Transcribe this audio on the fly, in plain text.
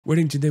We're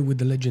in today with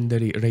the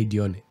legendary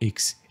Radeon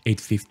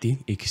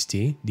X850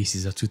 XT. This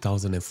is a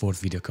 2004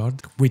 video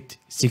card with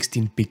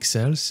 16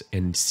 pixels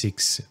and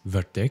 6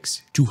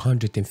 vertex,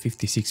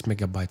 256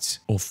 megabytes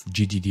of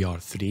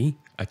GDDR3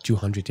 at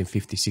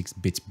 256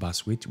 bits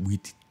bus width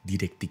with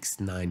DirectX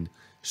 9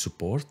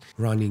 support,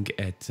 running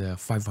at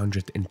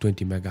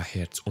 520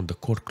 megahertz on the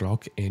core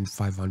clock and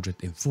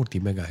 540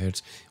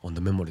 megahertz on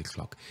the memory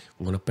clock.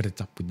 I'm gonna pair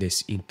it up with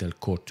this Intel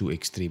Core 2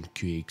 Extreme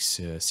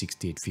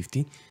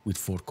QX6850 with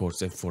 4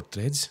 cores and 4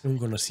 threads. I'm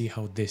gonna see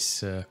how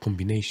this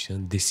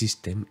combination, this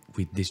system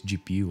with this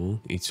GPU,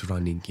 it's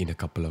running in a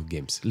couple of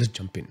games. Let's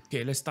jump in.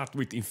 Okay, let's start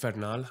with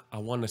Infernal. I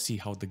wanna see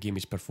how the game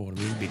is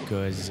performing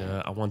because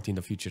I want in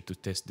the future to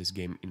test this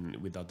game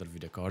with other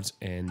video cards.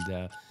 And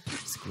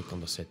let's click on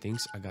the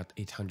settings. I got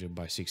 800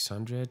 by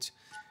 600.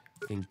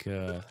 I think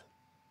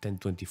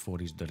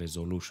 1024 is the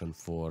resolution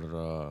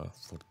for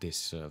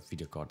this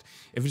video card.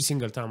 Every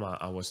single time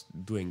I was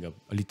doing a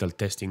little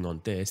testing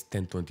on this,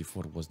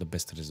 1024 was the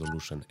best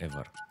resolution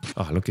ever.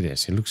 Ah, look at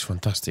this, it looks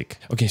fantastic.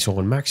 Okay, so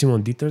on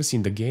maximum details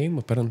in the game,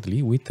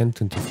 apparently with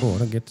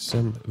 1024 I get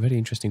some very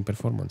interesting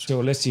performance. So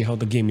let's see how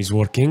the game is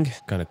working.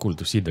 Kind of cool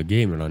to see the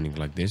game running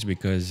like this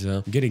because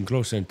getting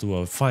closer to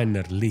a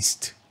finer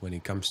list when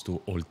it comes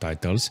to old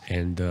titles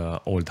and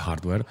old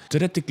hardware.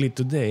 Theoretically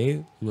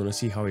today, we're gonna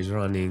see how it's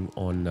running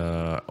on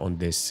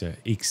this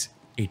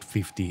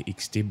X850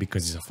 XT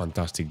because it's a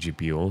fantastic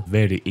GPU,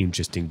 very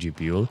interesting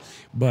GPU.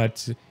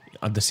 But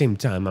at the same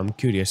time, I'm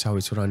curious how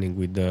it's running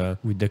with the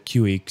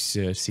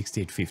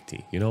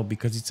QX6850, you know,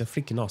 because it's a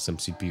freaking awesome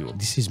CPU.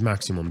 This is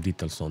maximum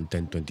details on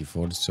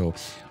 1024, so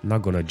I'm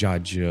not gonna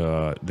judge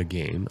the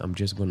game. I'm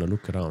just gonna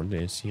look around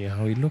and see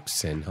how it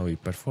looks and how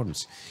it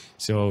performs.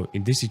 So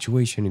in this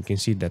situation, you can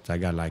see that I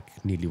got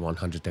like nearly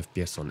 100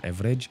 FPS on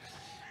average,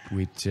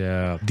 with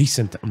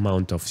decent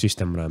amount of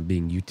system RAM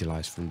being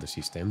utilized from the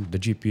system. The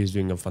GPU is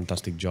doing a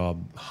fantastic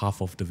job.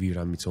 Half of the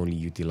VRAM it's only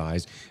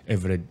utilized.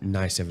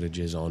 Nice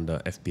averages on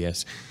the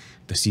FPS.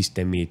 The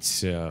system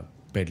it's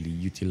barely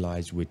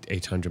utilized with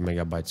 800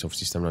 megabytes of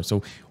system RAM.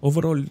 So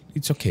overall,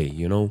 it's okay,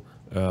 you know.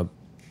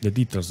 The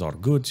details are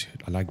good.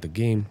 I like the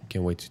game.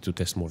 Can't wait to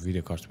test more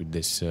video cards with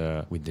this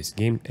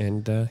game.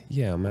 And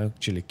yeah, I'm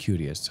actually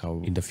curious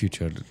how in the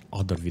future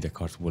other video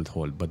cards will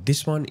hold. But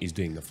this one is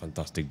doing a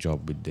fantastic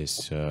job with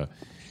this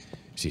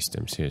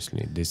system.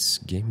 Seriously, this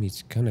game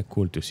is kind of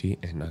cool to see,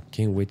 and I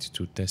can't wait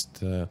to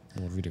test more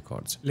video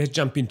cards. Let's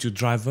jump into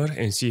driver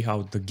and see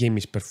how the game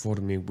is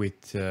performing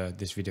with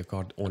this video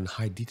card on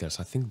high details.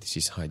 I think this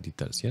is high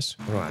details, yes?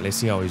 All right, let's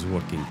see how it's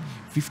working.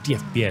 50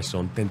 FPS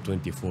on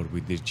 1024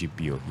 with this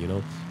GPU, you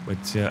know,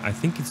 but I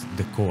think it's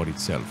the core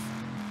itself,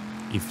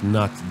 if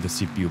not the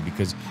CPU,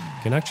 because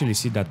you can actually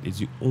see that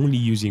it's only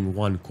using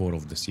one core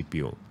of the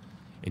CPU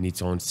and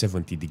it's on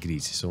 70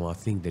 degrees. So I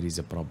think there is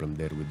a problem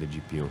there with the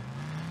GPU.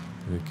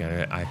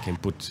 I can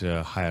put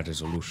higher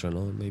resolution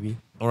on maybe.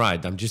 All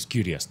right, I'm just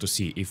curious to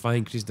see if I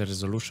increase the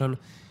resolution,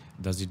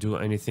 does it do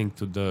anything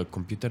to the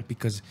computer?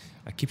 Because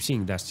I keep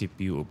seeing that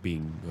CPU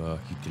being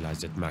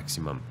utilized at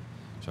maximum.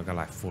 So I got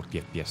like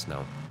 40 FPS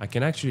now. I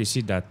can actually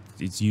see that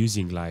it's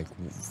using like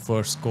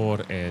first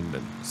core and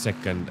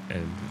second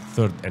and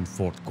third and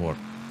fourth core.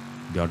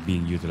 They are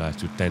being utilized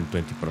to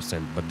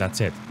 10-20%, but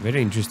that's it.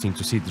 Very interesting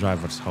to see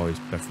drivers how it's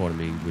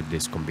performing with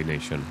this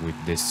combination, with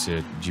this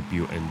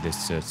GPU and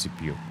this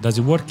CPU. Does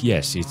it work?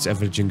 Yes, it's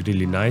averaging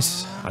really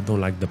nice. I don't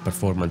like the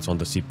performance on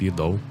the CPU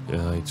though.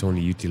 It's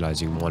only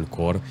utilizing one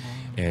core,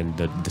 and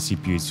the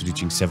CPU is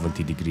reaching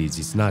 70 degrees.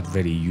 It's not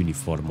very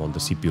uniform on the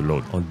CPU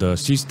load. On the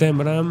system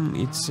RAM,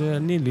 it's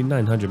nearly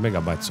 900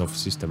 megabytes of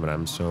system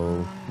RAM,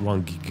 so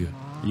 1 gig.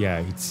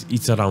 Yeah,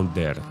 it's around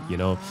there, you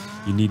know.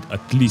 You need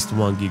at least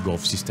 1 gig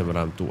of system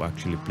RAM to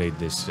actually play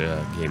this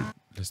game.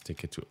 Let's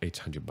take it to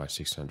 800 by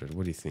 600.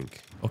 What do you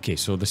think? Okay,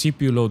 so the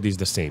CPU load is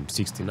the same,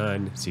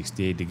 69,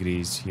 68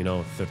 degrees, you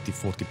know,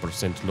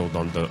 30-40% load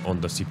on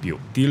the CPU.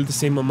 Still the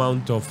same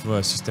amount of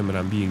system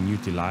RAM being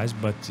utilized,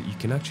 but you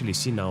can actually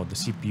see now the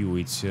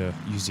CPU it's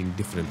using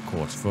different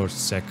cores,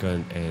 first,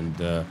 second,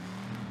 and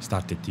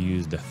started to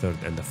use the third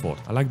and the fourth.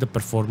 I like the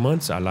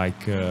performance. I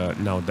like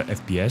now the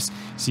FPS.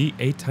 See,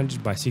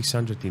 800 by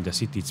 600 in the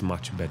city, it's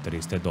much better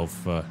instead of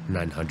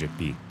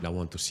 900p. I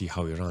want to see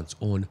how it runs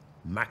on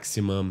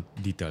maximum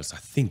details. I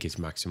think it's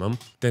maximum.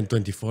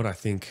 1024, I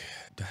think.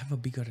 Do I have a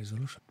bigger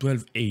resolution?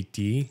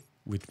 1280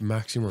 with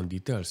maximum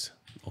details.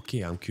 Okay,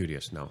 I'm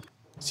curious now.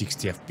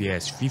 60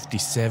 FPS,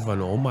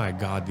 57. Oh my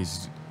God, this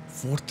is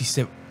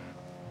 47.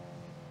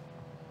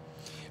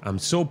 I'm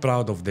so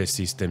proud of this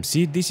system.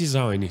 See, this is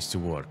how it needs to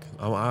work.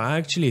 I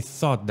actually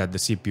thought that the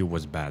CPU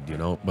was bad, you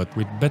know, but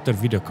with better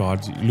video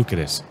cards, look at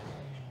this.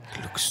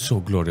 It looks so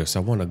glorious.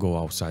 I want to go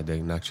outside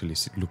and actually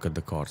look at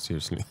the car,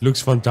 seriously.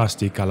 Looks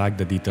fantastic. I like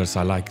the details.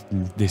 I like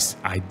this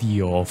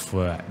idea of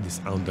this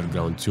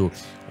underground too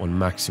on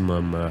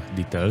maximum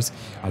details.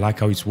 I like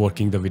how it's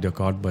working, the video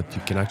card, but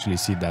you can actually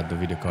see that the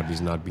video card is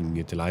not being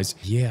utilized.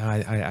 Yeah,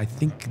 I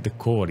think the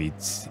core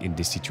is in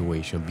this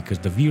situation because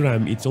the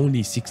VRAM, it's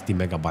only 60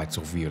 megabytes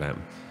of VRAM.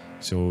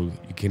 So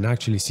you can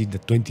actually see the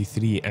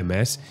 23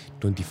 ms,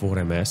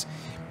 24 ms.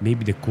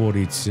 Maybe the core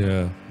it's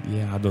yeah,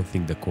 I don't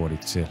think the core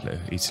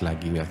it's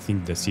lagging. I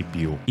think the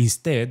CPU.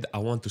 Instead, I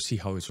want to see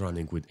how it's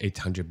running with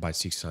 800 by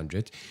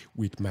 600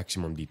 with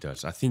maximum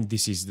details. I think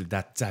this is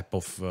that type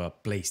of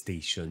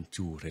PlayStation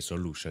 2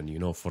 resolution, you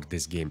know, for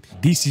this game.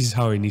 This is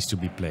how it needs to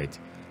be played.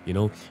 You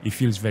know, it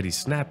feels very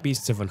snappy.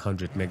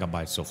 700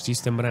 megabytes of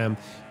system RAM.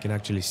 You can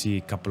actually see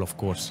a couple of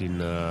cores in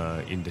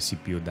the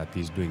CPU that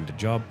is doing the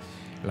job.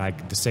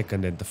 Like the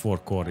second and the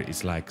fourth core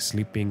is like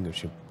sleeping. You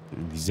should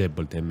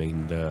disable them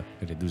and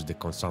reduce the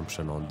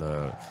consumption on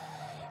the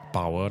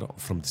power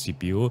from the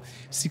CPU.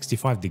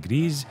 65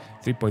 degrees,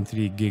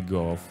 3.3 gig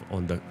of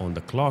on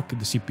the clock. The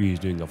CPU is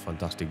doing a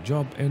fantastic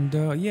job, and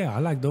yeah, I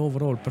like the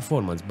overall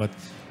performance. But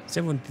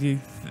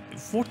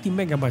 40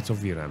 megabytes of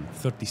VRAM,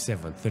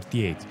 37,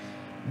 38.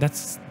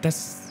 That's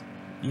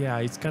yeah,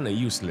 it's kind of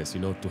useless,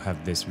 you know, to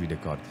have this video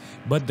card.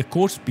 But the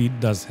core speed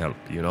does help,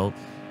 you know.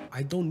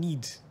 I don't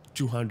need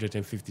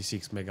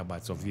 256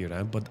 megabytes of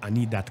VRAM, but I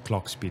need that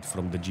clock speed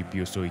from the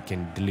GPU so it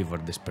can deliver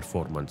this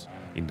performance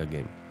in the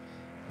game,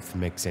 if it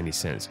makes any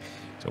sense.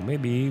 So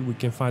maybe we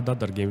can find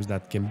other games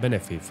that can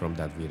benefit from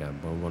that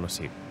VRAM, but we're gonna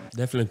see.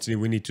 Definitely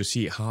we need to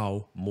see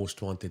how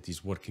Most Wanted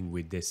is working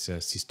with this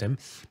system,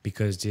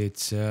 because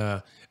it's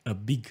a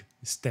big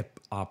step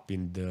up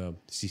in the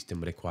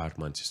system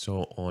requirements.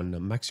 So on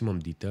maximum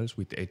details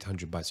with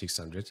 800 by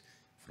 600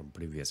 from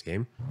previous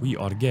game, we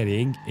are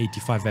getting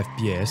 85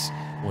 FPS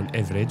on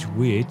average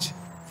with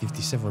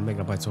 57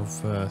 megabytes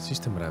of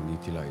system RAM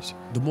utilized.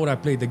 The more I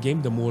play the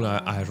game, the more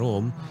I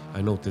roam,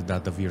 I noticed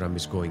that the VRAM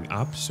is going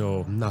up,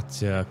 so I'm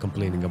not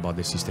complaining about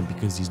the system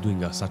because it's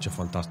doing such a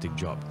fantastic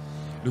job.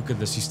 Look at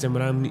the system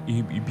RAM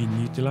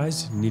being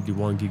utilized, nearly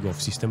 1 gig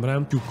of system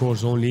RAM, 2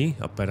 cores only.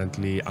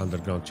 Apparently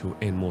Underground 2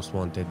 and Most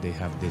Wanted, they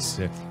have this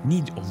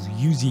need of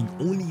using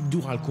only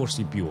dual core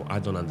CPU. I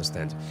don't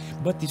understand,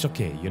 but it's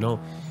okay, you know.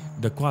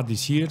 The quad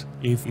is here.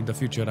 If in the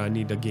future I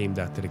need a game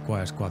that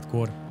requires quad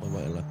core,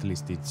 well, at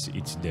least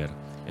it's there,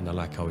 and I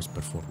like how it's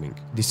performing.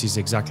 This is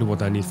exactly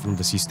what I need from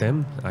the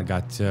system. I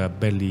got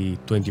barely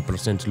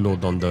 20%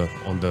 load on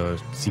the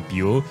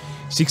CPU.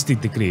 60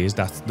 degrees.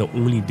 That's the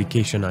only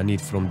indication I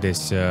need from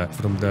this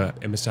from the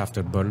MS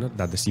Afterburner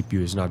that the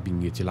CPU is not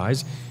being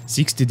utilized.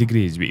 60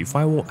 degrees. If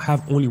I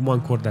have only one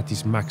core that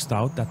is maxed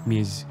out, that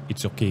means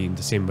it's okay in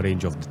the same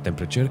range of the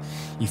temperature.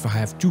 If I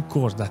have 2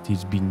 cores that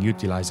is being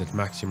utilized at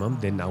maximum,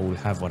 then I will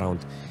have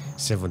around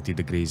 70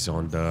 degrees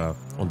on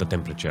the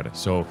temperature.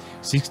 So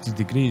 60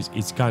 degrees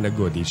is kind of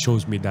good. It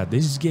shows me that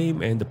this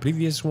game and the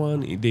previous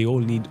one, they all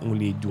need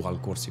only dual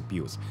core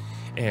CPUs.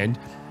 And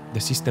the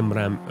system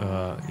RAM,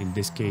 in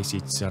this case,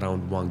 it's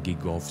around 1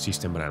 gig of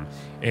system RAM,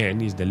 and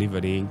is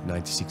delivering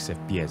 96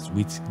 FPS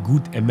with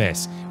good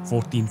MS.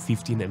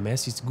 14-15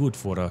 MS is good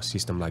for a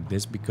system like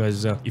this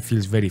because it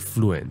feels very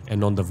fluent.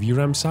 And on the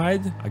VRAM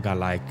side, I got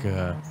like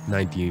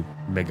 90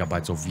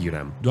 megabytes of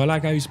VRAM. Do I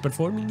like how it's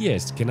performing?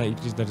 Yes. Can I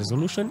increase the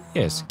resolution?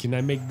 Yes. Can I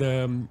make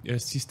the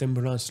system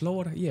run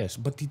slower? Yes.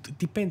 But it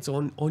depends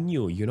on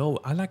you, you know.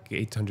 I like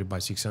 800 by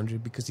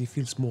 600 because it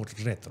feels more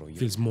retro. It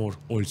feels more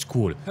old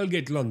school.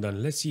 HELLGATE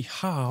London. Let's see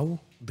how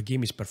the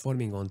game is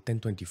performing on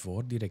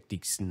 1024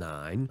 DirectX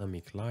 9.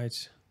 Dynamic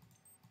lights,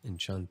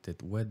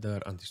 enchanted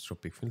weather,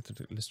 antistropic filter.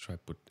 Let's try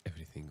put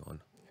everything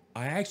on.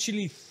 I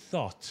actually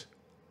thought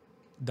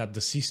that the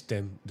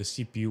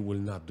CPU will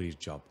not do its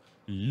job.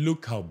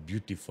 Look how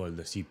beautiful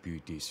the CPU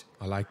it is.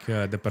 I like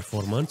the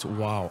performance.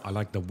 Wow, I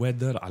like the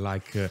weather. I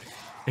like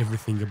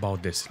everything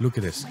about this. Look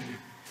at this.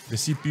 The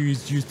CPU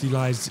is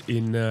utilized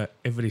in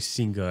every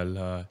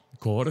single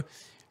core.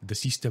 The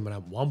system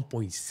RAM,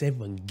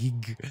 1.7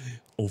 gig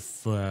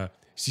of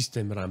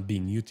system RAM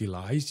being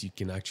utilized. You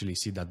can actually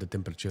see that the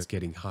temperature is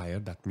getting higher.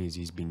 That means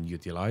it's being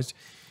utilized.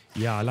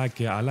 Yeah, I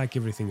like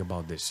everything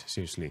about this,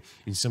 seriously.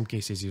 In some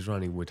cases, it's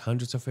running with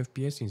hundreds of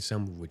FPS, in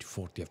some with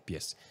 40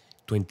 FPS,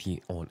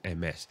 20 on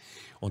MS.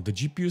 On the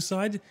GPU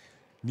side,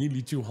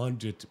 nearly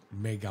 200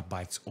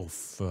 megabytes of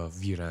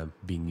VRAM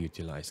being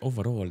utilized.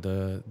 Overall,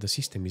 the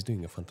system is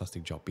doing a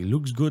fantastic job. It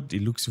looks good.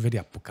 It looks very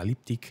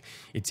apocalyptic.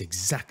 It's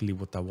exactly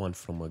what I want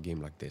from a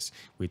game like this,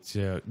 with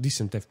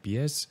decent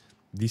FPS,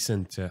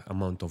 decent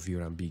amount of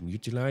VRAM being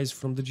utilized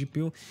from the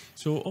GPU.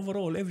 So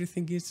overall,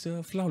 everything is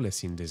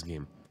flawless in this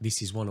game.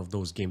 This is one of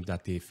those games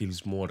that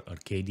feels more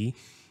arcadey,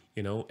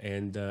 you know,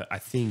 and I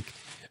think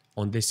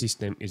on this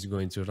system is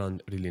going to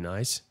run really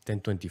nice.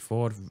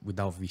 1024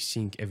 without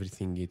VSync,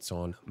 everything is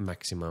on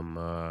maximum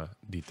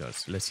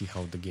details. Let's see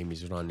how the game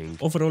is running.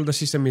 Overall, the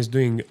system is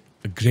doing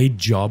a great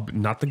job,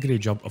 not a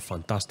great job, a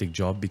fantastic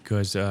job,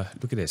 because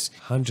look at this,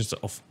 hundreds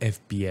of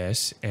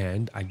FPS,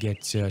 and I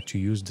get to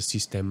use the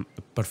system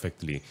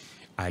perfectly.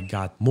 I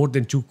got more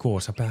than 2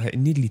 cores,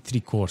 nearly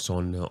 3 cores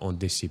on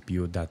this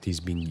CPU that is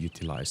being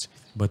utilized.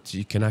 But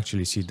you can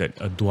actually see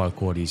that a dual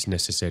core is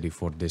necessary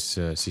for this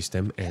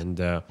system, and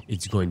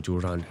it's going to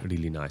run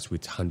really nice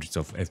with hundreds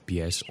of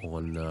FPS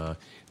on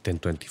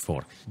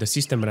 1024. The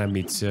system RAM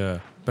is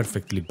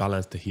perfectly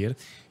balanced here.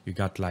 You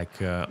got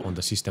like on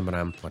the system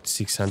RAM, what,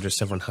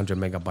 600-700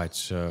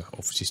 megabytes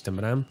of system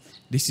RAM.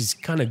 This is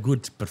kind of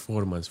good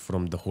performance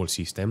from the whole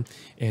system,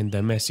 and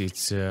the MS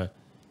it's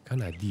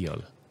kind of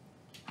ideal.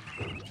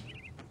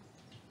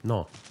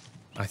 No,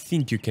 I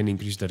think you can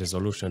increase the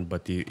resolution,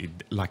 but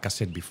like I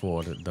said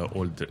before,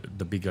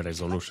 the bigger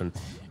resolution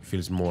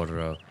feels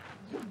more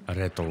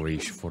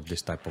retro-ish for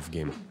this type of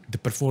game. The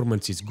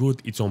performance is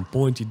good, it's on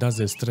point, it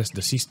doesn't stress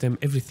the system,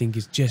 everything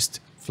is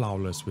just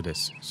flawless with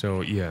this.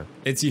 So yeah,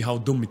 let's see how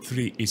Doom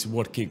 3 is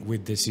working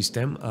with the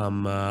system.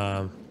 I'm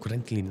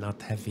currently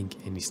not having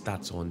any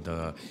stats on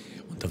the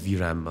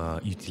VRAM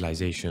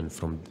utilization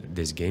from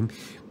this game,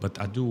 but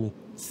I do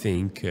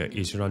think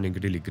it's running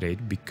really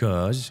great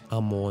because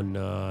I'm on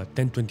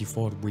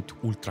 1024 with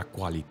ultra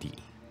quality.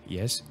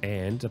 Yes,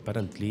 and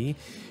apparently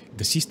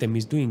the system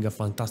is doing a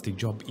fantastic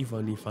job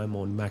even if I'm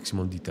on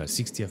maximum detail.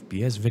 60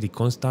 FPS, very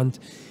constant,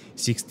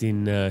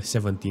 17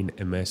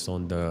 ms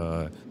on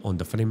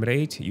the frame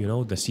rate. You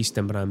know, the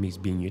system RAM is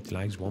being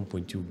utilized,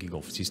 1.2 gig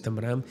of system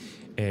RAM,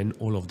 and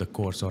all of the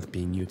cores are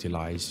being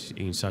utilized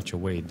in such a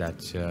way that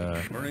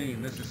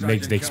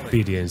makes the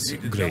experience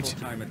great.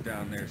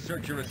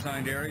 Search your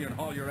assigned area and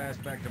haul your ass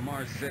back to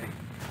Mars City.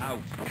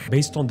 Out.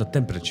 Based on the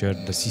temperature,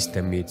 the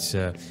system is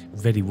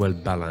very well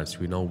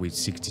balanced, you know, with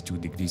 62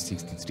 degrees,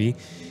 63.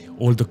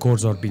 All the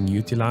cores are being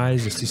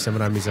utilized. The system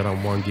RAM is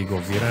around 1 gig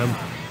of VRAM.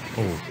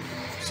 Oh,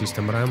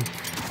 system RAM.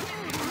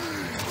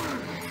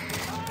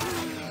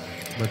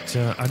 But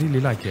I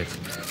really like it.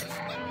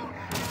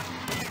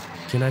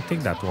 Can I take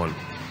that one?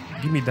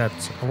 Give me that.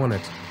 I want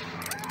it.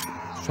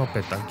 Swap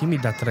it. Give me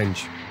that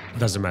range.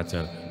 Doesn't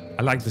matter.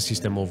 I like the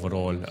system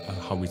overall,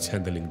 how it's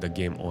handling the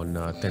game on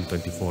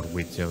 1024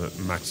 with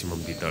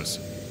maximum details.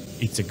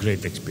 It's a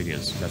great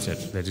experience, that's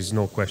it. There is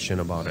no question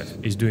about it.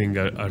 It's doing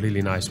a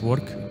really nice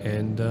work,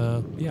 and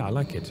yeah, I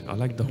like it. I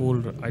like the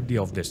whole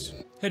idea of this.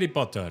 Harry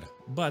Potter.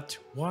 But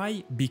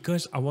why?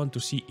 Because I want to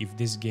see if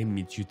this game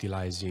is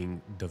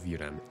utilizing the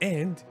VRAM.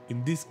 And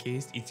in this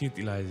case, it's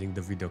utilizing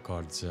the video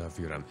card's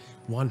VRAM.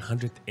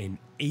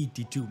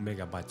 182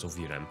 megabytes of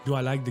VRAM. Do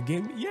I like the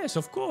game? Yes,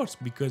 of course,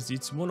 because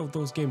it's one of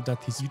those games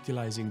that is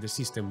utilizing the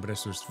system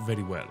resource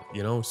very well,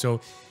 you know? So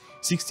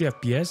 60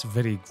 FPS,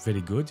 very,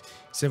 very good.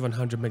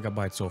 700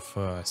 megabytes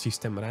of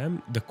system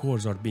RAM. The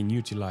cores are being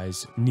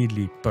utilized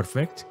nearly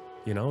perfect,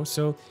 you know?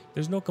 So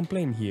there's no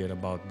complaint here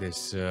about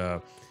this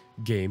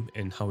game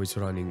and how it's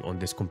running on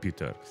this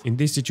computer. In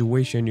this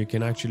situation, you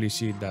can actually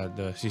see that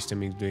the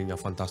system is doing a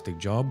fantastic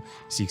job.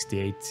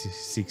 68,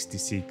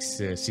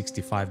 66,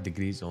 65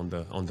 degrees on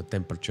the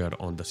temperature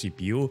on the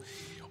CPU.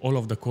 All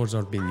of the cores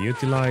are being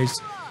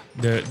utilized.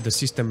 The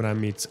system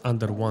RAM, it's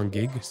under 1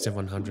 gig,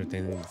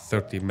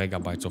 730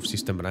 megabytes of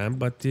system RAM,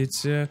 but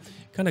it's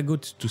kind of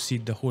good to see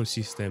the whole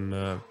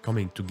system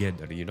coming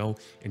together, you know,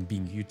 and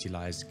being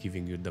utilized,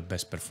 giving you the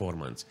best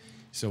performance.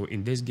 So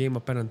in this game,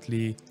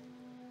 apparently,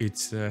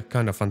 it's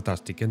kind of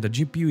fantastic, and the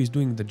GPU is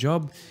doing the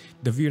job.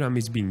 The VRAM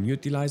is being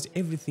utilized.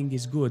 Everything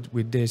is good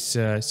with this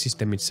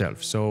system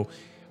itself. So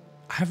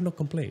I have no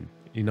complaint.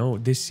 You know,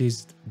 this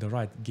is the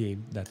right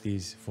game that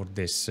is for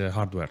this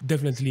hardware.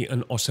 Definitely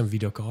an awesome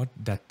video card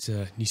that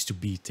needs to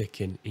be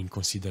taken in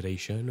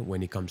consideration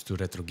when it comes to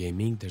retro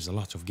gaming. There's a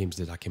lot of games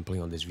that I can play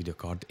on this video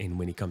card, and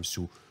when it comes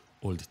to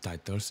old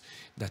titles,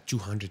 that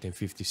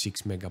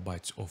 256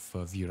 megabytes of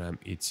VRAM,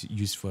 it's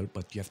useful,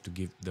 but you have to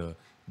give the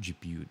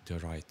GPU the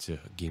right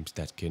games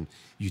that can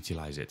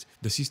utilize it.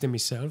 The system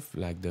itself,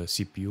 like the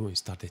CPU,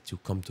 started to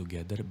come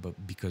together,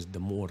 but because the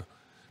more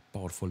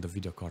powerful the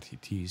video card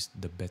it is,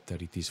 the better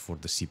it is for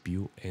the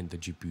CPU and the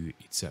GPU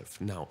itself.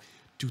 Now,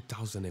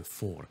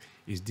 2004,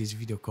 is this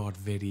video card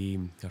very,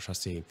 how shall I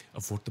say,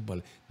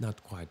 affordable?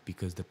 Not quite,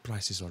 because the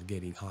prices are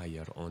getting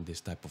higher on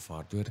this type of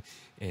hardware,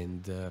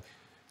 and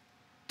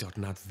they're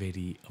not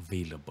very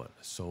available.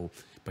 So,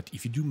 but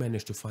if you do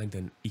manage to find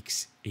an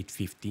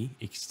X850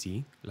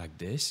 XT like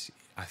this,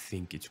 I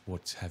think it's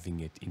worth having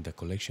it in the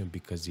collection,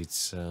 because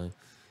it's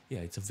yeah,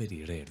 it's a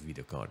very rare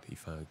video card,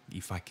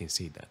 if I can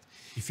say that.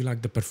 If you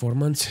like the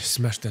performance,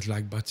 smash that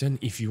like button.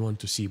 If you want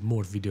to see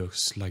more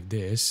videos like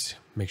this,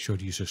 make sure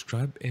you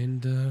subscribe,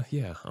 and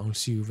yeah, I'll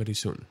see you very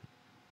soon.